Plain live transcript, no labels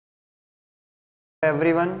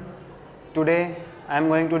Everyone, today I am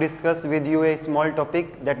going to discuss with you a small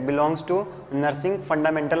topic that belongs to nursing,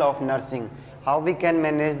 fundamental of nursing. How we can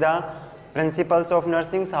manage the principles of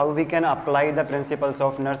nursing, how we can apply the principles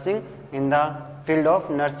of nursing in the field of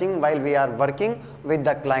nursing while we are working with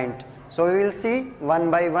the client. So we will see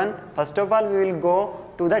one by one. First of all, we will go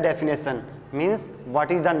to the definition, means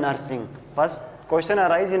what is the nursing. First question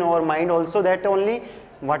arises in our mind also that only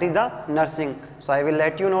what is the nursing. So I will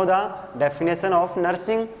let you know the definition of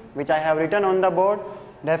nursing, which I have written on the board.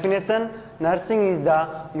 Definition: nursing is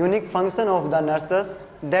the unique function of the nurses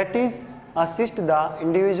that is assist the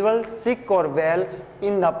individual sick or well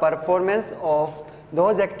in the performance of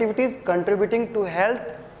those activities contributing to health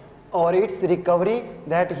or its recovery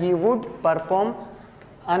that he would perform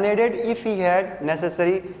unaided if he had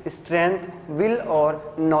necessary strength, will or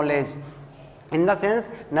knowledge. In the sense,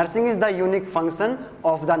 nursing is the unique function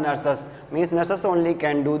of the nurses, means nurses only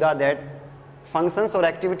can do that functions or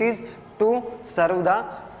activities to serve the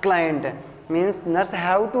client. Means nurse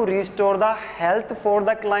have to restore the health for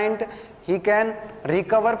the client. He can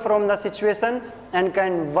recover from the situation and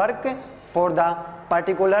can work for the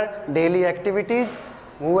particular daily activities,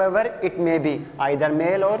 whoever it may be, either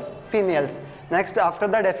male or females. Next, after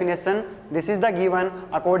the definition, this is the given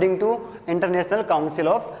according to International Council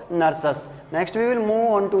of Nurses. Next, we will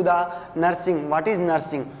move on to the nursing. What is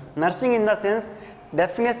nursing? Nursing in the sense,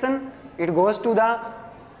 definition, it goes to the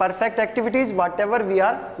perfect activities, whatever we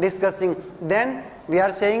are discussing. Then we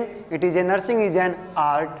are saying it is a nursing is an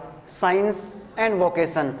art, science and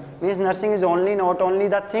vocation. Means nursing is not only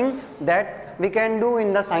the thing that we can do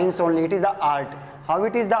in the science only, it is the art. How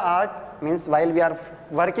it is the art? Means while we are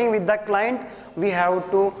working with the client, we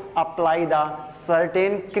have to apply the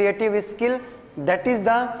certain creative skill. That is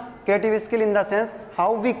the creative skill in the sense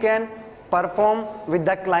how we can perform with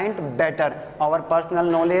the client better. Our personal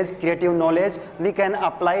knowledge, creative knowledge, we can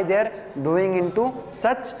apply there doing into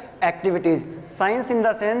such activities. Science in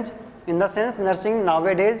the sense nursing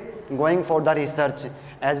nowadays going for the research,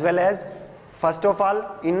 as well as first of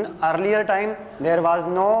all in earlier time there was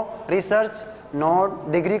no research, no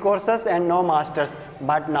degree courses and no masters,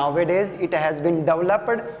 but nowadays it has been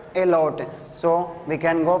developed a lot. So we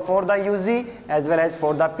can go for the UG as well as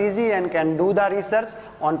for the PG and can do the research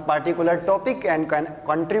on particular topic and can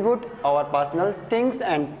contribute our personal things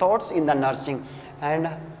and thoughts in the nursing. And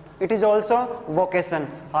it is also vocation.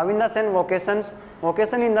 How in the sense vocations?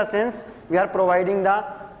 Vocation in the sense we are providing the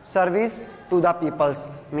service to the peoples,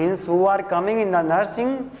 means who are coming in the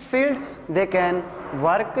nursing field, they can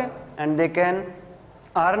work and they can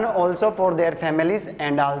earn also for their families,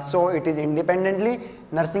 and also it is independently.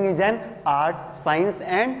 Nursing is an art, science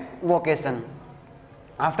and vocation.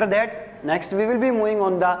 After that, next we will be moving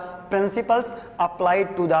on the principles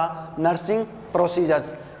applied to the nursing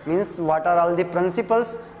procedures. Means what are all the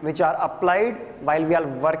principles which are applied while we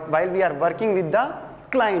are working with the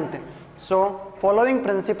client. So following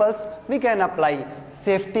principles we can apply: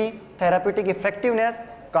 safety, therapeutic effectiveness,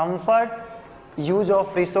 comfort, use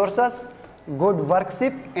of resources, good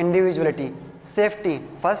workmanship, individuality. Safety,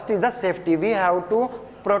 first is the safety. We have to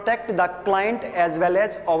protect the client as well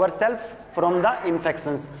as ourselves from the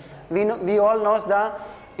infections. We all know the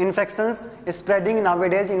infections spreading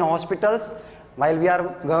nowadays in hospitals. While we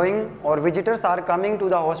are going or visitors are coming to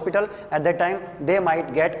the hospital, at that time they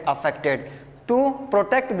might get affected. To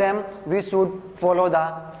protect them, we should follow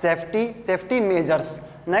the safety measures.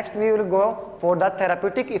 Next, we will go for the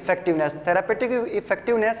therapeutic effectiveness. Therapeutic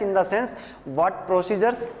effectiveness in the sense what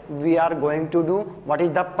procedures we are going to do, what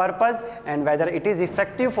is the purpose and whether it is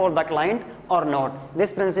effective for the client or not.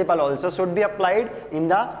 This principle also should be applied in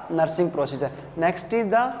the nursing procedure. Next is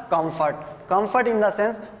the comfort. Comfort in the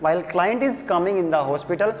sense while client is coming in the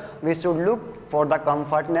hospital, we should look for the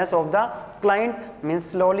comfortness of the client, means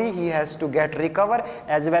slowly he has to get recover,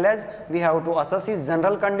 as well as we have to assess his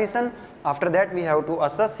general condition. After that we have to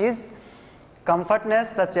assess his comfortness,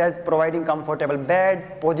 such as providing comfortable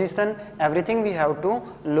bed, position, everything we have to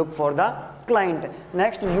look for the client.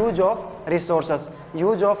 Next, use of resources.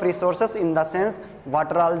 Use of resources in the sense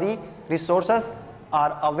what are all the resources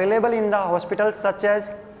are available in the hospital, such as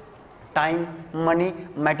time, money,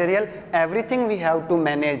 material, everything we have to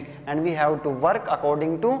manage and we have to work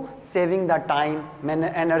according to saving the time,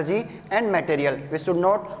 energy and material. We should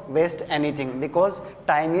not waste anything because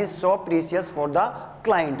time is so precious for the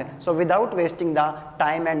client. So without wasting the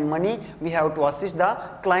time and money, we have to assist the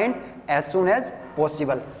client as soon as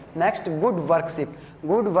possible. Next, good workmanship.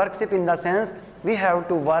 Good workmanship in the sense we have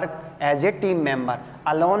to work as a team member.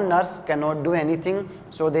 Alone nurse cannot do anything,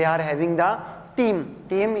 so they are having the team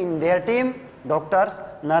in their team, doctors,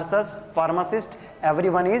 nurses, pharmacists,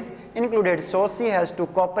 everyone is included. So she has to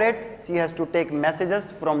cooperate, she has to take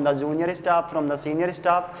messages from the junior staff, from the senior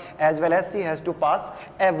staff, as well as she has to pass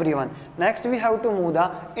everyone. Next we have to move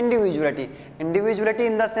the individuality. Individuality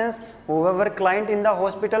in the sense, whoever client in the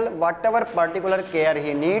hospital, whatever particular care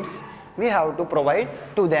he needs, we have to provide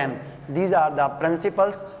to them. These are the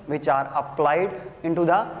principles which are applied into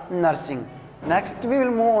the nursing. Next we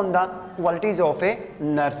will move on the qualities of a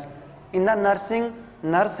nurse. In the nursing,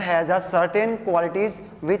 nurse has a certain qualities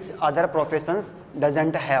which other professions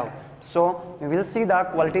doesn't have. So we will see the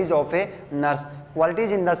qualities of a nurse.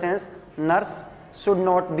 Qualities in the sense, nurse should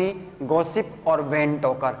not be gossip or vain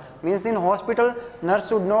talker. Means in hospital, nurse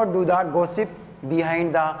should not do the gossip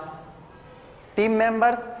behind the team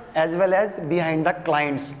members as well as behind the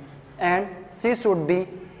clients, and she should be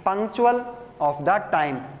punctual of the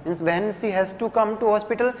time. Means when she has to come to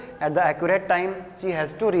hospital at the accurate time, she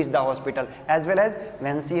has to reach the hospital, as well as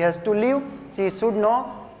when she has to leave, she should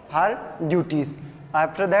know her duties.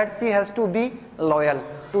 After that, she has to be loyal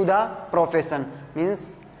to the profession,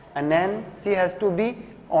 means, and then she has to be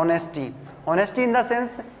honesty in the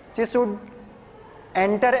sense, she should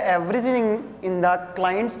enter everything in the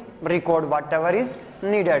client's record, whatever is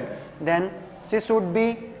needed. Then she should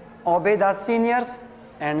be obey the seniors,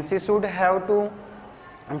 and she should have to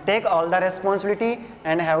take all the responsibility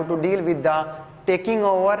and have to deal with the taking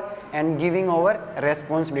over and giving over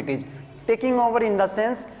responsibilities. Taking over in the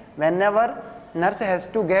sense, whenever nurse has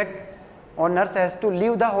to get or nurse has to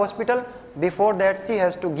leave the hospital, before that she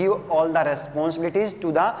has to give all the responsibilities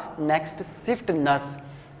to the next shift nurse,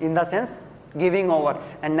 in the sense giving over,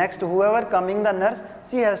 and next whoever coming the nurse,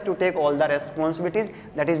 she has to take all the responsibilities,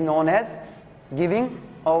 that is known as giving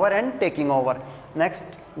over and taking over.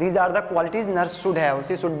 Next, these are the qualities nurse should have.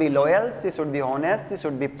 She should be loyal, she should be honest, she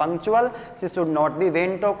should be punctual, she should not be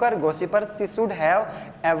vain talker, gossiper, she should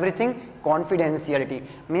have everything confidentiality.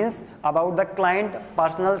 Means about the client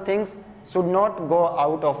personal things should not go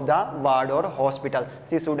out of the ward or hospital.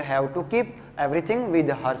 She should have to keep everything with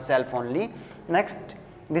herself only. Next,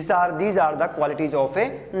 these are the qualities of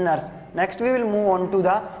a nurse. Next we will move on to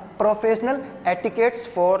the professional etiquettes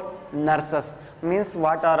for nurses. Means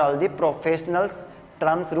what are all the professionals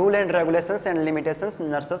terms, rule and regulations and limitations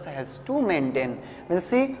nurses has to maintain. We'll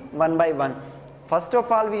see one by one. First of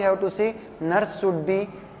all, we have to see nurse should be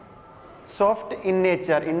soft in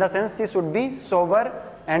nature, in the sense she should be sober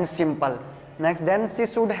and simple. Next, then she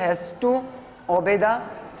should has to obey the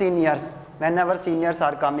seniors. Whenever seniors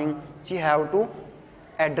are coming, she have to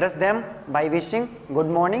address them by wishing good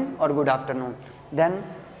morning or good afternoon. Then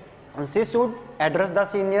she should address the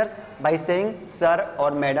seniors by saying sir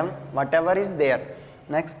or madam, whatever is there.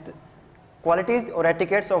 Next, qualities or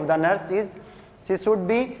etiquettes of the nurse is, she should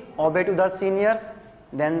be obey to the seniors.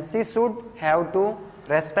 Then she should have to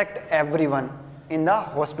respect everyone in the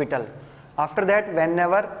hospital. After that,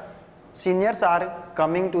 whenever seniors are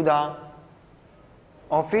coming to the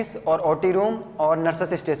office or OT room or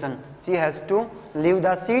nurses station, she has to leave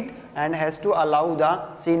the seat and has to allow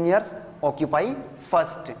the seniors occupy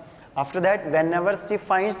first. After that, whenever she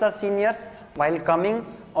finds the seniors while coming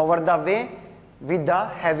over the way with the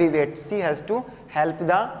heavy weight, she has to help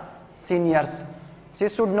the seniors. She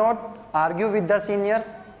should not argue with the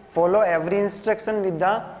seniors, follow every instruction with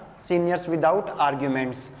the seniors without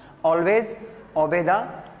arguments. Always obey the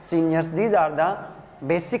seniors. These are the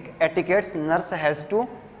basic etiquettes nurse has to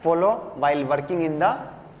follow while working in the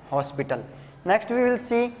hospital. Next we will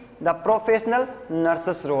see the professional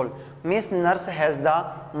nurse's role. Means nurse has the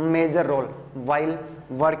major role while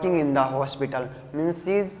working in the hospital. Means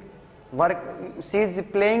she is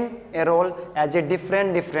playing a role as a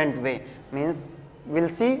different way. Means we'll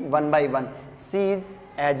see one by one. She is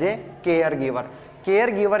as a caregiver.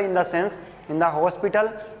 Caregiver in the sense, in the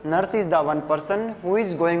hospital, nurse is the one person who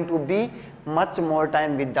is going to be much more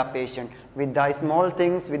time with the patient, with the small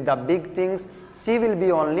things, with the big things. She will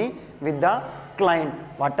be only with the client.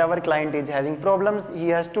 Whatever client is having problems, he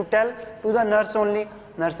has to tell to the nurse only.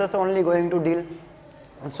 Nurses only going to deal.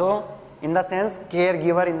 So in the sense,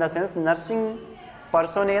 caregiver in the sense, nursing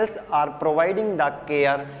personnel are providing the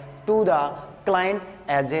care to the client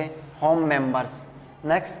as a home members.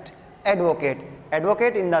 Next, advocate.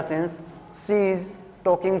 Advocate in the sense, she is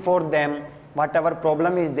talking for them. Whatever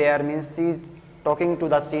problem is there, means she is talking to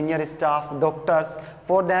the senior staff, doctors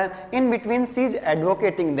for them. In between, she is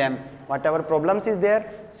advocating them. Whatever problems is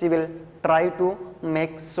there, she will try to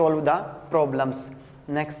solve the problems.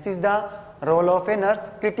 Next is the role of a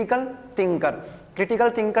nurse, critical thinker. Critical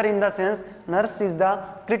thinker in the sense, nurse is the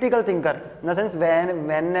critical thinker. In the sense,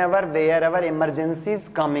 whenever, wherever emergency is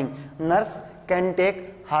coming, nurse can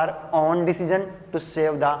take her own decision to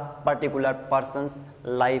save the particular person's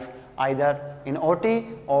life, either in OT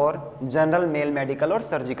or general male medical or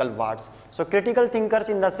surgical wards. So critical thinkers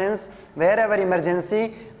in the sense, wherever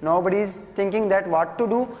emergency, nobody is thinking that what to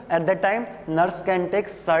do at that time, nurse can take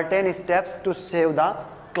certain steps to save the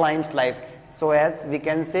client's life. So as we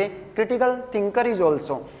can say, critical thinker is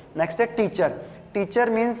also. Next, a teacher. Teacher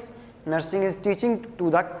means nursing is teaching to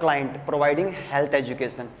the client, providing health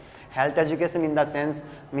education. Health education in the sense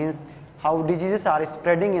means how diseases are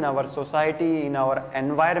spreading in our society, in our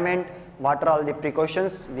environment, what are all the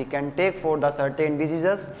precautions we can take for the certain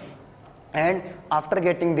diseases, and after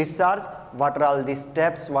getting discharged, what are all the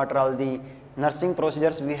steps, what are all the nursing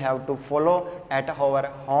procedures we have to follow at our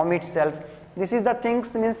home itself. This is the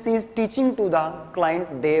things, means she is teaching to the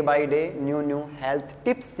client day by day, new health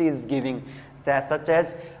tips she is giving, such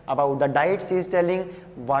as about the diet she is telling,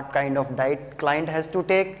 what kind of diet client has to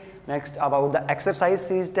take. Next, about the exercise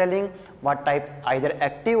she is telling, what type, either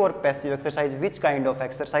active or passive exercise, which kind of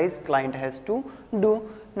exercise client has to do.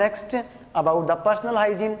 Next, about the personal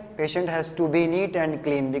hygiene, patient has to be neat and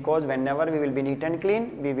clean, because whenever we will be neat and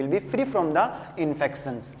clean, we will be free from the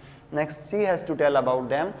infections. Next, she has to tell about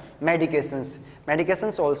them medications.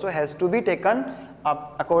 Medications also has to be taken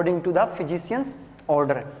up according to the physician's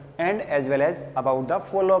order, and as well as about the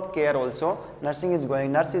follow-up care also nurse is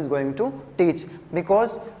going to teach,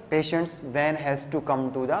 because patients when has to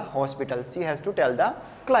come to the hospital, she has to tell the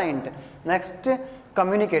client. Next,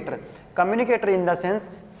 communicator. Communicator in the sense,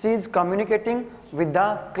 she is communicating with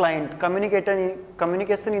the client.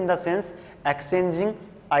 Communication in the sense, exchanging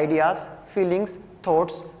ideas, feelings,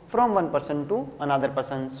 thoughts from one person to another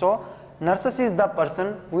person. So nurses is the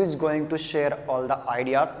person who is going to share all the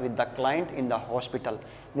ideas with the client in the hospital.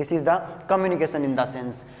 This is the communication in the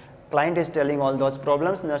sense. Client is telling all those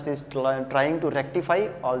problems, nurse is trying to rectify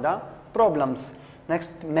all the problems.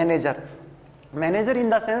 Next, manager. Manager in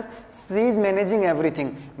the sense, she is managing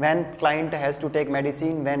everything. When client has to take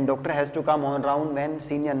medicine, when doctor has to come on round, when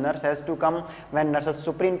senior nurse has to come, when nurse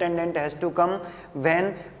superintendent has to come,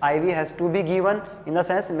 when IV has to be given, in the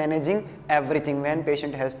sense managing everything, when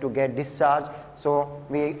patient has to get discharged. So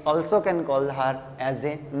we also can call her as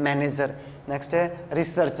a manager. Next, a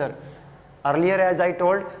researcher. Earlier, as I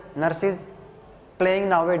told, nurse is playing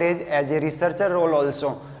nowadays as a researcher role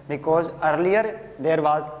also, because earlier there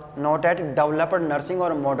was not at developed nursing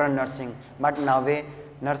or modern nursing, but now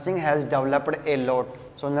nursing has developed a lot.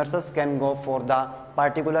 So nurses can go for the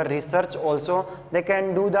particular research also. They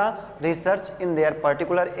can do the research in their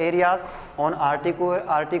particular areas on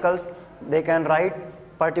articles. They can write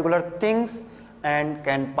particular things and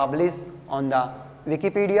can publish on the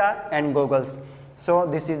Wikipedia and Googles. So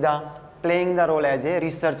this is the playing the role as a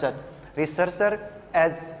researcher. Researcher,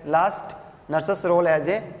 as last, nurse's role as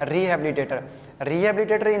a rehabilitator.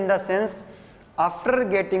 Rehabilitator in the sense, after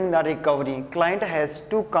getting the recovery, client has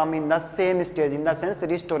to come in the same stage, in the sense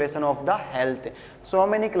restoration of the health. So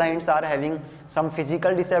many clients are having some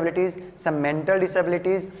physical disabilities, some mental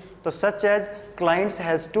disabilities, so such as clients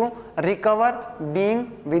has to recover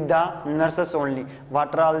being with the nurses only.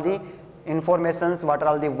 What are all the informations, what are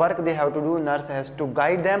all the work they have to do, nurse has to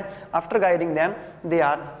guide them. After guiding them, they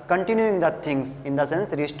are continuing the things, in the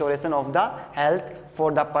sense restoration of the health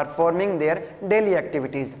for the performing their daily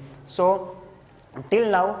activities. So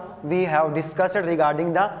till now we have discussed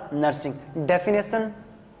regarding the nursing definition.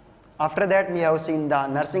 After that we have seen the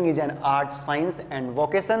nursing is an art, science and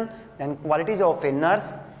vocation, then qualities of a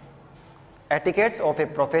nurse, etiquettes of a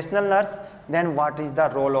professional nurse, then what is the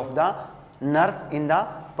role of the nurse in the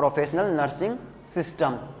professional nursing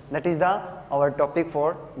system. That is our topic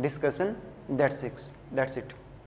for discussion. That's it.